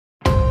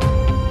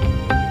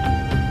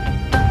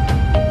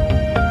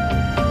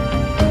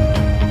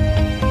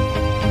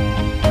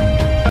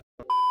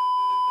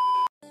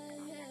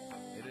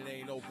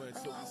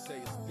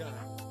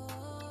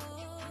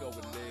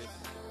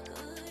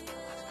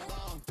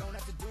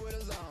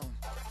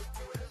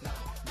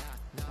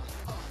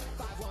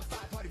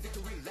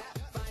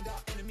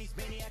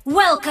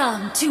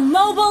Welcome to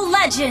Mobile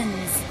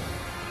Legends!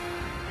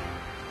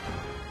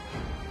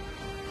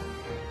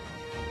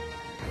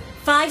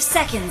 5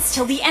 seconds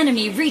till the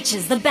enemy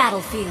reaches the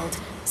battlefield.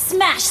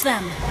 Smash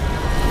them!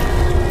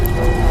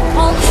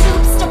 All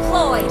troops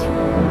deployed!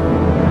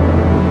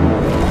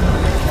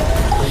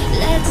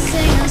 Let's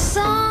sing a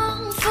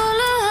song full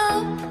of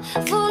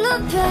hope, full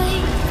of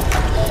pain.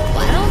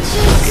 Why don't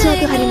you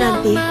Suatu hari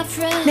nanti,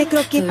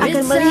 Necrokip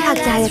akan melihat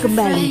cahaya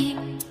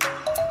kembali.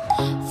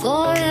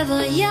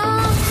 Forever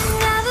young,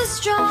 ever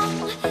strong,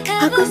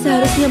 Aku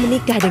seharusnya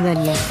menikah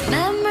dengannya,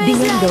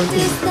 dengan daun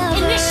ini.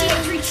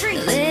 Initiate retreat!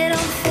 They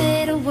don't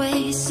fade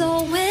away,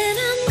 so when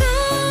I'm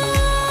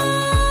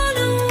gone,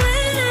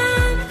 when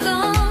I'm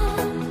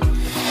gone,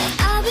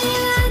 I'll be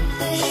right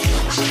there,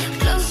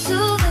 close to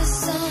the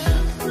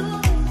sun.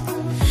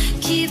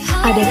 Keep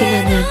Ada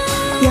kenangan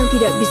yang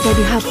tidak bisa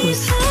dihapus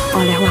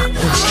oleh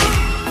waktu.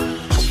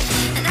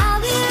 and I'll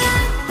be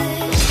right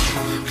there,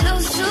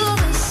 close to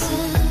the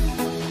sun,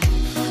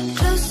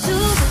 close to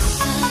the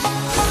sun.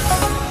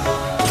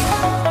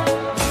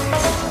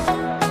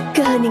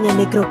 Keheningan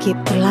Necrokip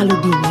terlalu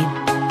dingin,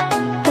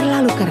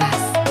 terlalu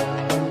keras.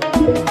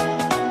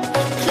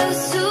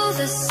 Close to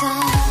the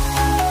sun.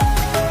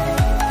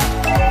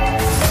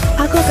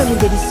 Aku akan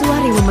menjadi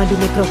suara yang memandu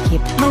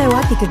Necrokip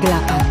melewati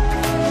kegelapan.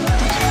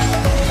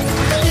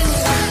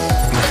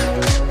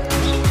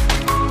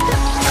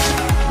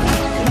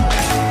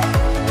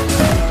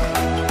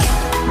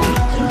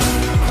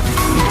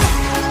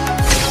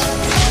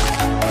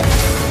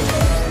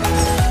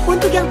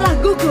 Untuk yang telah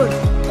gugur,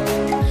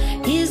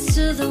 Here's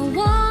to the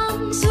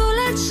ones who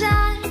let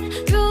shine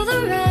through the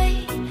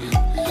rain,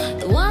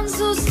 the ones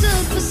who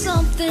stood for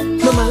something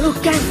more.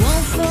 memalukan.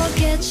 Won't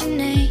forget your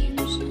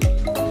names.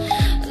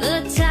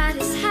 The tide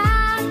is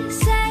high,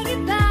 say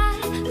goodbye.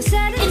 We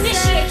said it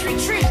Initiate safe.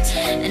 retreat!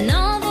 And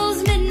all those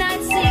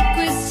midnight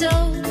secrets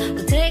told,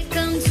 we'll take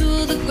them to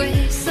the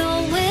grave. So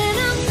when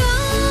I'm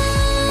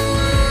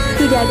gone,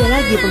 Tidak ada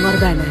lagi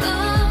pengorbanan.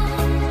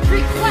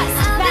 Request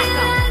I'll be backup!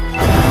 right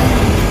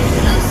there,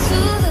 close to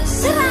the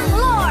sun. Serang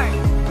Lord!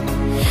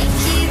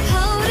 Keep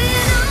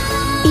holding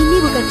on. Ini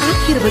bukan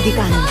akhir bagi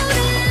kami.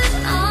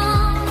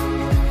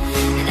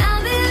 And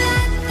I'll be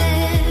right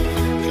there,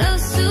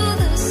 close to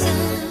the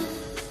sun,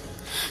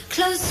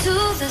 close to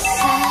the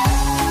sun.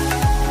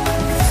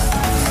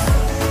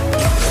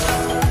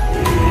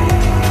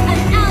 An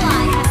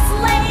ally has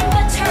slain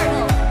the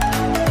turtle!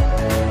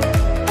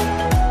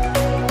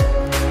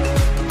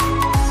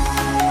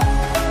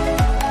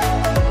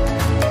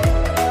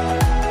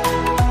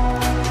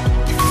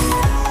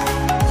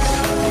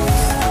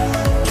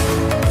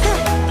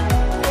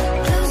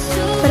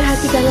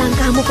 Perhatikan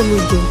langkahmu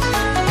pengunjung,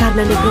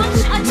 karena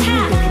Necrokip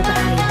dingin dan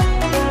berbahaya.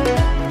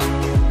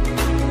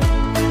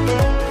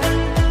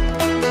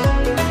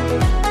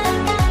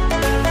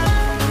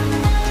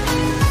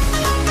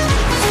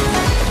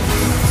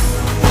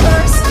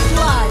 First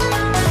blood!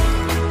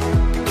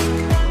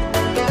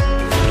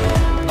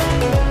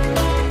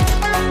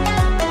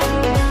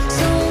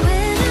 So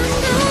when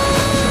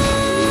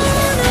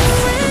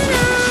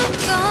I'm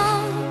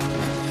gone,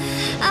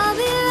 I'll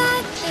be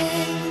right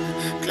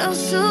there,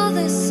 close to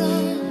the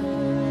sun.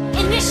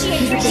 Initiate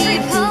Keep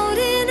retreat!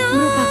 holding on.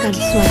 Merupakan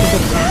suatu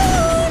berkah.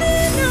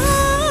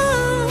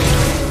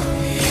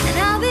 And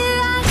I'll be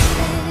right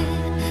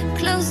there,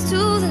 close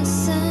to the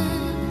sun,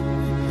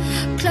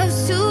 close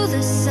to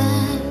the sun.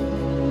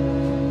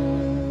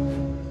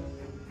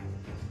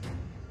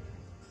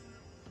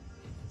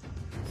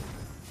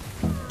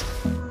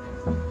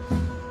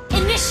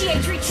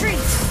 Initiate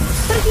retreat!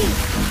 Pergi.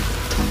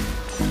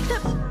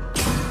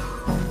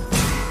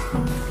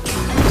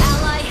 An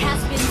ally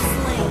has been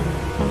slain.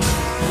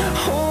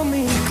 Hold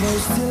me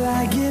close till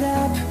I get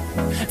up.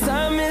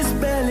 Time is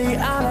barely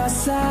on our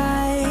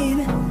side.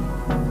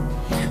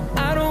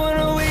 I don't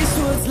wanna waste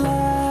what's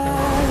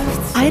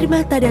left. Air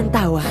mata dan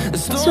tawa,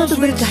 suatu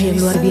berkah yang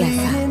luar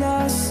biasa. In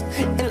us,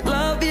 and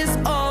love is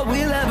all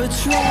we'll ever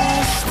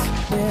trust.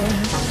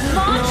 Yeah.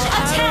 Launch I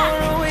attack!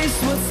 don't wanna waste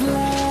what's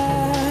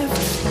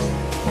left.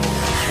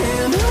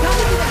 And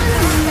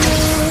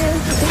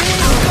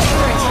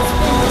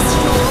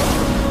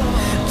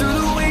through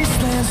the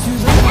wastelands, through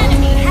the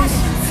Enemy has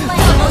been slain.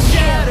 Double kill!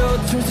 shadow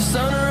turns to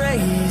sun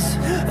rays,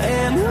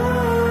 and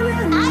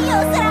on Ayo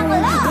serang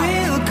Lord!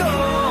 we'll go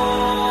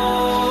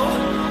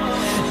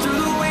through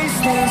the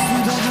wastelands,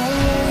 through the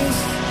highways,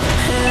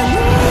 and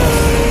on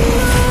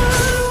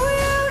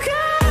we'll go.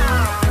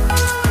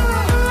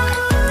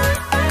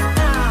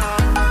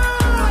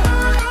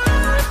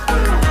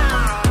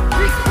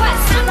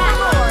 Request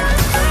backup!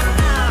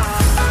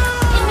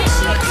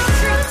 Initiate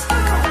retreat!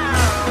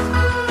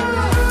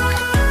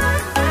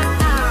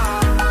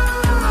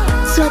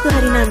 Suatu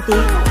hari nanti,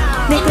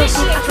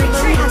 Necrokip akan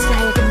melihat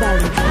cahaya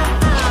kembali.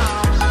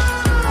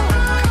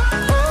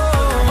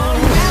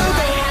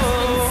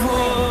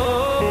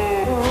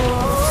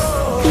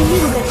 Ini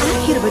bukan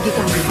akhir bagi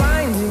kami.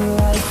 Finding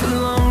life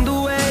along the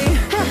way,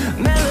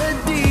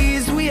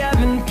 melodies we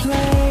haven't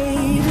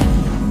played.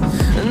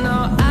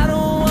 No, I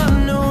don't want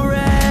no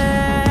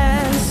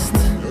rest.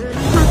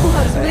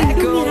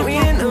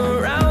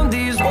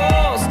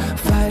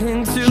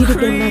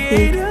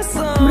 nanti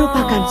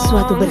merupakan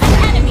suatu berkah.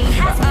 Enemy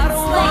has been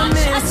slain.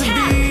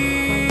 Attack!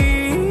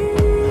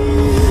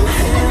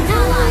 An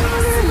ally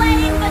has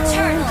slain the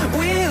turtle.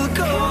 We'll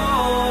go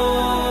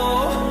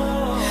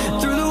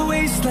through the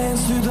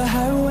wastelands, through the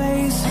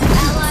highways,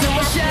 till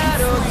my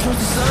shadow through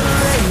the sun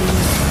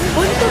rays.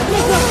 Untuk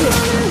necrokit,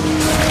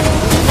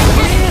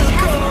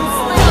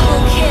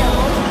 Double kill.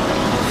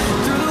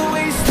 Through the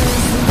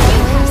wastelands, through the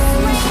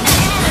highways,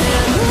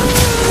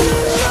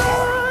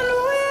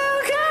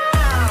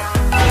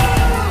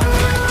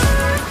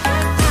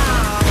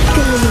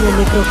 keheningan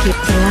necrokit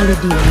terlalu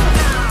dingin,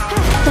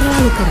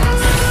 terlalu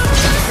keras.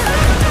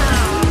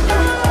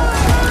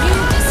 You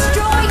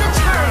destroy the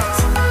turret.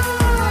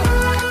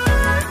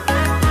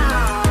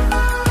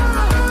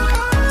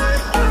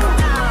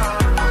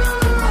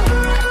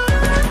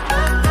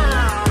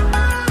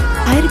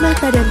 Air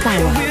mata dan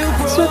tawa,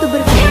 suatu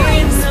berkah.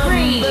 Killing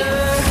spree.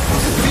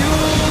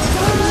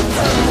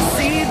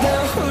 see the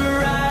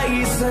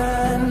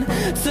horizon,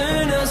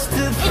 turn us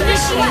to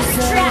Initiate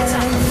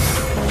trata.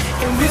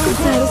 Aku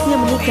seharusnya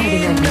menikah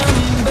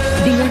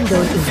dengan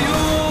daun ini.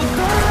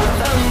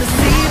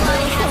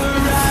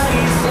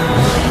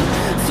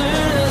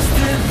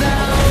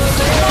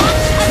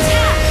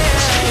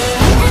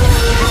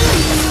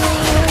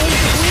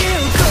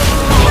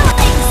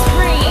 Killing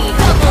spree.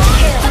 Double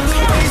kill.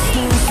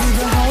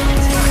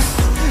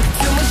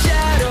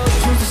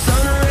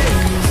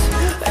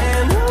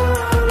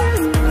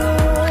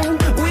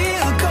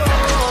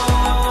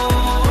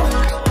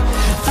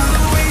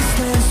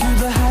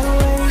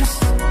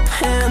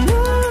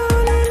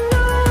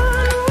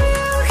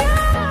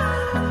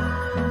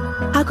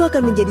 Aku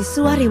akan menjadi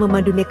suara yang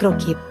memandu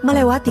necrokit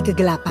melewati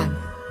kegelapan.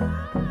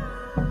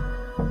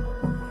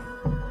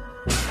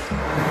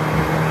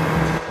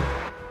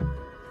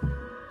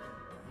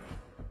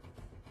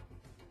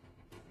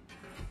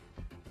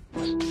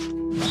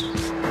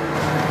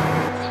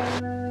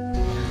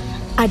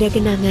 Ada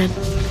kenangan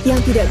yang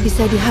tidak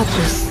bisa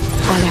dihapus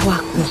oleh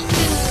waktu.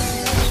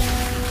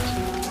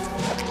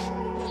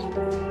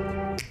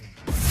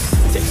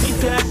 Take me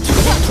back to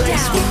a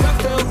place where I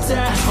felt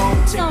at home.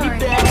 Take me Sorry.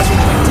 back to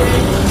a day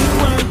when you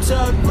weren't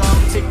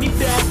alone. Take me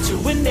back to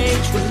an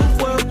age when the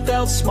world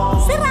felt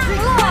small.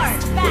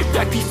 Way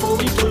back before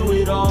we blew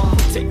it all.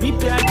 Take me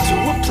back to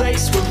a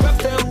place where I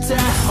felt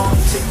at home.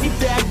 Take me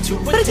back to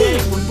a day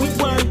when we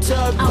weren't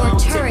Our alone.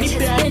 Take turret me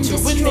has back been to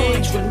an destroyed.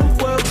 age when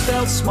the world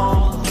felt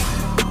small.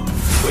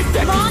 Way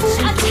back Launch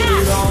before we blew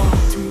attack. it all.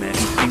 Too many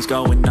things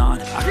going on.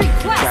 I can't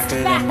keep track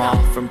of them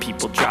all. From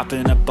people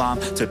dropping a bomb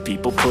to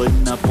people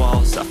putting up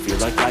walls. I feel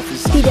like life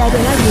is Tidak ada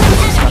lagi.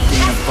 stuck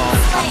in a ball.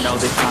 I know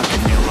they time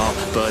can heal all,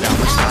 but I'm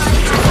just not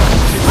here.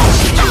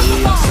 It's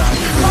chilly outside.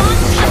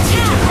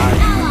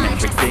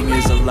 Everything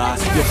is a lie.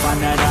 You'll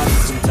find that out in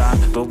some time.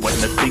 But when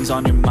the things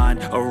on your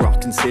mind are all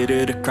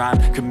considered a crime,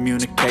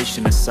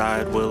 communication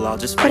aside, we'll all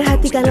just fight till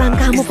we Perhatikan die.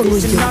 langkahmu Is this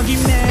pengunjung, an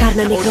argument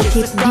karena or necrokit just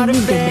the start of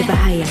dingin dan it?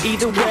 berbahaya.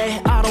 Either way,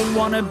 I don't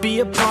wanna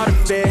be a part of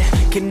it.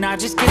 Can I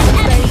just get some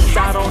space?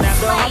 I don't have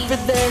the heart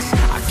for this.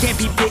 I can't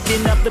be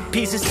picking up the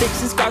pieces, sticks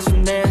and scars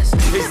from this.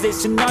 Is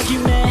this an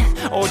argument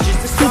or just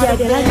the start Tidak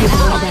of ada it? lagi I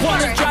pengorbanan.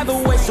 wanna drive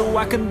away so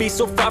I can be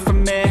so far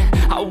from it.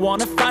 I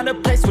wanna find a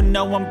place where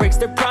no one breaks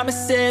their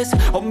promises,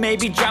 or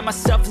maybe drown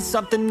myself in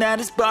something that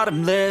is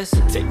bottomless.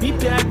 Take me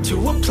back to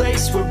a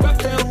place where I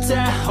felt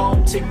at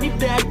home. Take me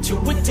back to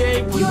a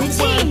day when Your we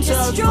team weren't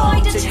destroyed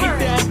alone. a Take me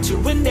turret. back to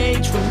an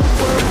age when the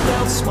world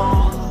felt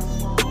small.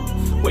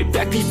 Way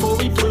back before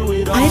we blew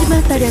it all. Air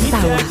mata dan Take me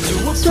tawa, back to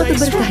a suatu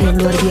place berkah where yang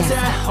I luar felt biasa.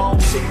 at home.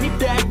 Take me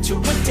back to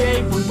a day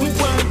when we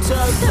weren't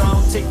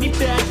alone. Take me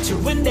back to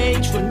an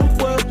age when the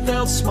world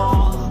felt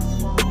small.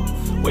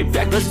 Way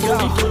back before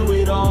we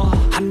blew it all.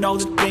 I know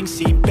that things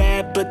seem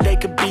bad, but they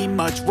could be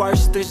much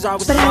worse. There's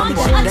always someone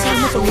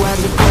else who has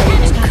a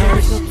greater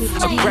curse,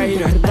 a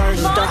greater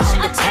thirst, a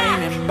hunger, pain,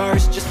 and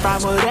mercy. Just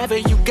find whatever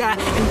you got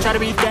and try to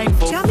be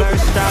thankful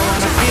first. I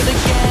wanna feel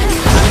again.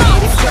 I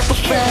need a couple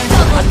friends.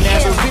 I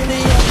never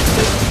really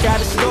understood just how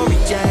the story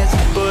ends,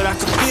 but I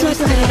can feel it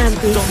Suatu hari still.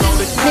 nanti, Don't know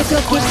the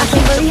necrokit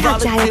akan consequences. melihat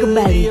The cahaya volatility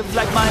kembali. of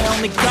like my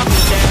only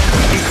confidence.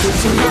 Is this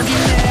an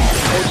argument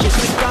or just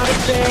the start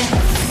of it?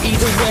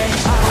 Either way,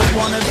 I don't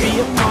wanna be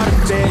a part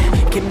of it.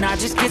 Can I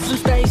just get some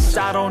space?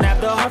 I don't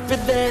have the heart for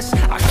this.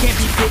 I can't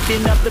be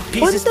picking up the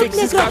pieces, Untuk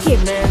fixing scars necrokit.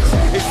 from this.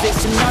 Is this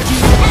an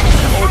argument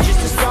or just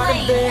the start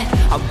of it?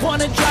 I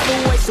wanna drive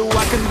away so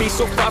I can be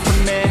so far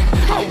from it.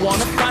 I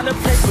wanna find a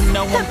place where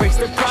no one breaks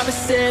their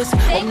promises,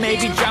 or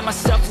maybe drown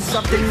myself in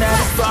something that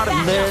is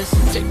bottomless.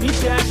 Take me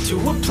back to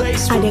a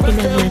place where Ada I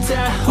kenangan felt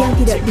at yang home.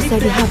 tidak Take me bisa back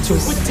to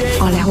dihapus a day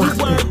oleh when we waktu.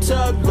 weren't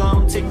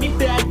alone. Take me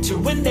back to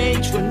an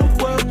age when the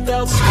world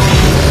felt small.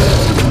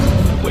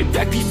 Way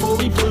back before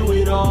we blew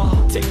it all.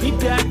 Take me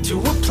back to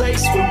a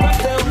place where I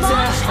felt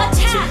at home.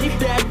 Take me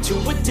back to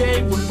a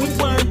day when we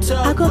weren't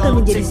alone. Aku akan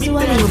menjadi Take me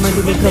suara back yang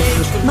memandu to an necrokit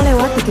age when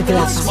melewati the world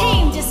kegelapan. felt small.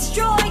 Team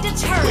destroyed a Way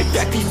turret.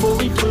 back before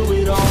we blew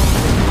it all.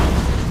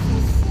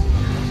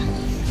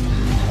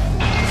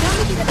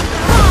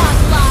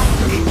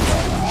 Godlike.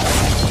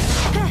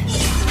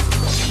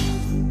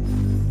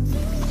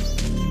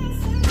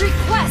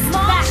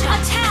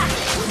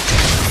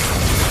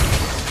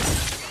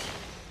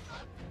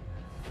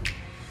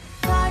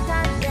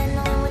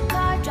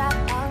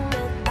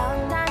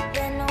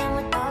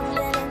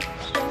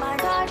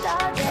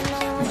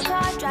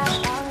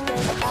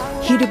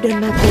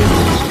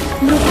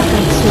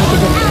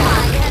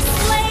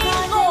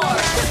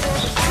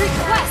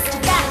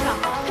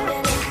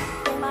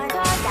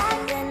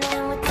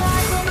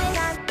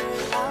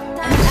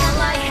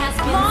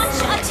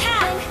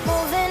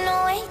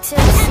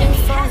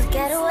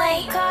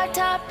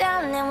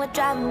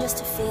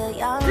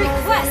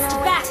 Request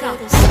backup.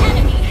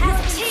 Enemy has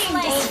team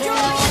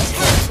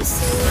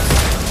destroyed.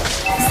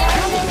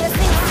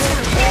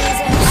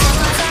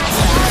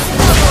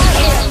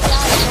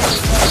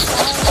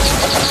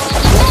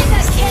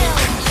 Mega kill.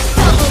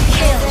 Double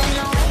kill.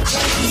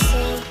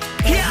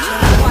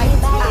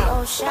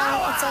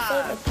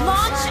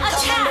 Launch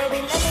attack.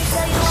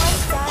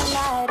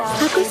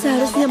 Aku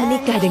seharusnya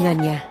menikah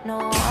dengannya.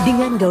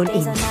 Dengan gaun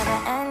ini.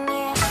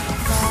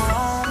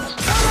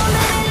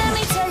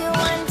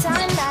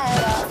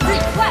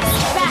 Request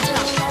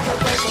backup.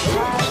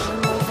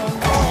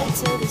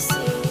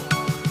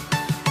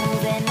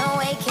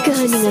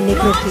 Keheningan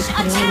nekrotik Launch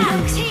terlalu attack.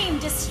 dingin. Team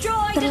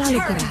destroyed a Terlalu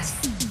turret. keras.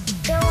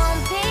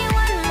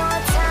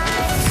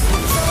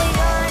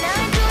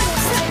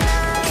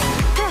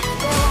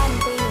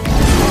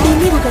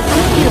 Ini bukan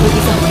akhir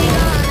bagi kami.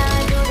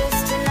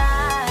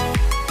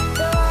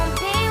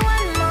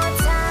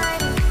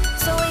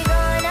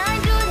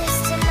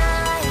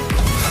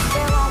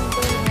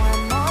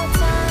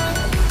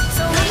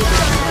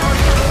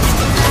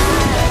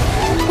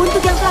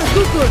 Untuk yang telah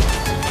gugur.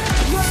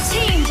 Your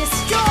team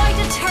destroyed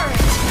a turret.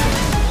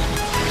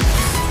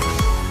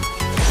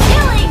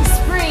 Killing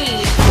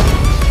spree.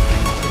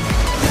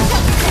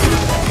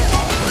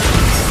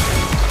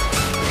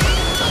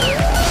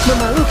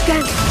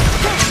 Memalukan.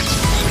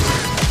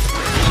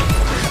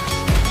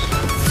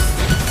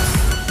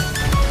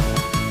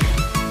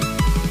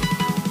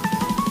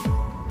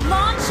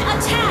 Launch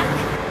attack.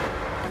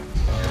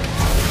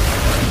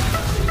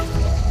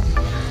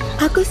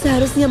 Aku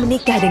seharusnya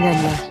menikah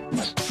dengannya.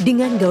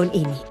 Dengan gaun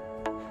ini.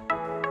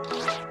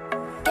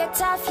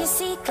 Get off your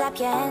seat, clap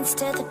your hands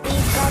to the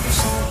beat, grab a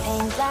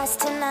champagne glass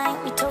tonight.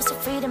 We toast to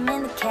freedom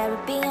in the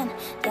Caribbean,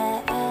 yeah,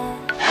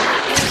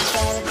 in the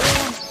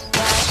Caribbean.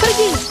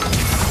 Pergi.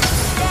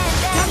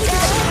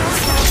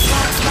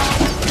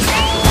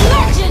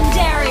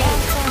 Legendary.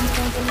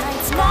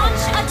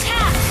 Launch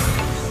attack.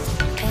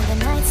 Paint the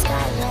night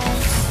sky red,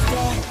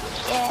 yeah,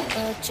 yeah,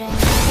 we'll drink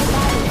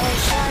by the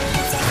ocean,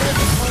 take a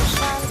little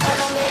potion. Come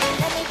on, baby,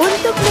 let me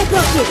Untuk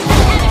nekrotik.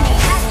 Enemy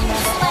has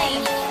been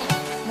slain.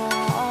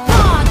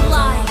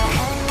 Godlike.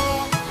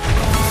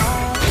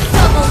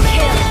 Double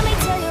kill. let me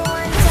tell you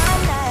one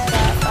time that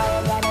I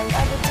fire, gotta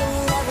love it till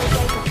you never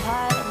break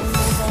apart. We're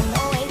moving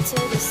away to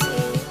the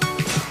sea.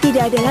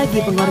 Tidak ada lagi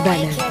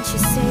pengorbanan. Can't you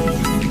see?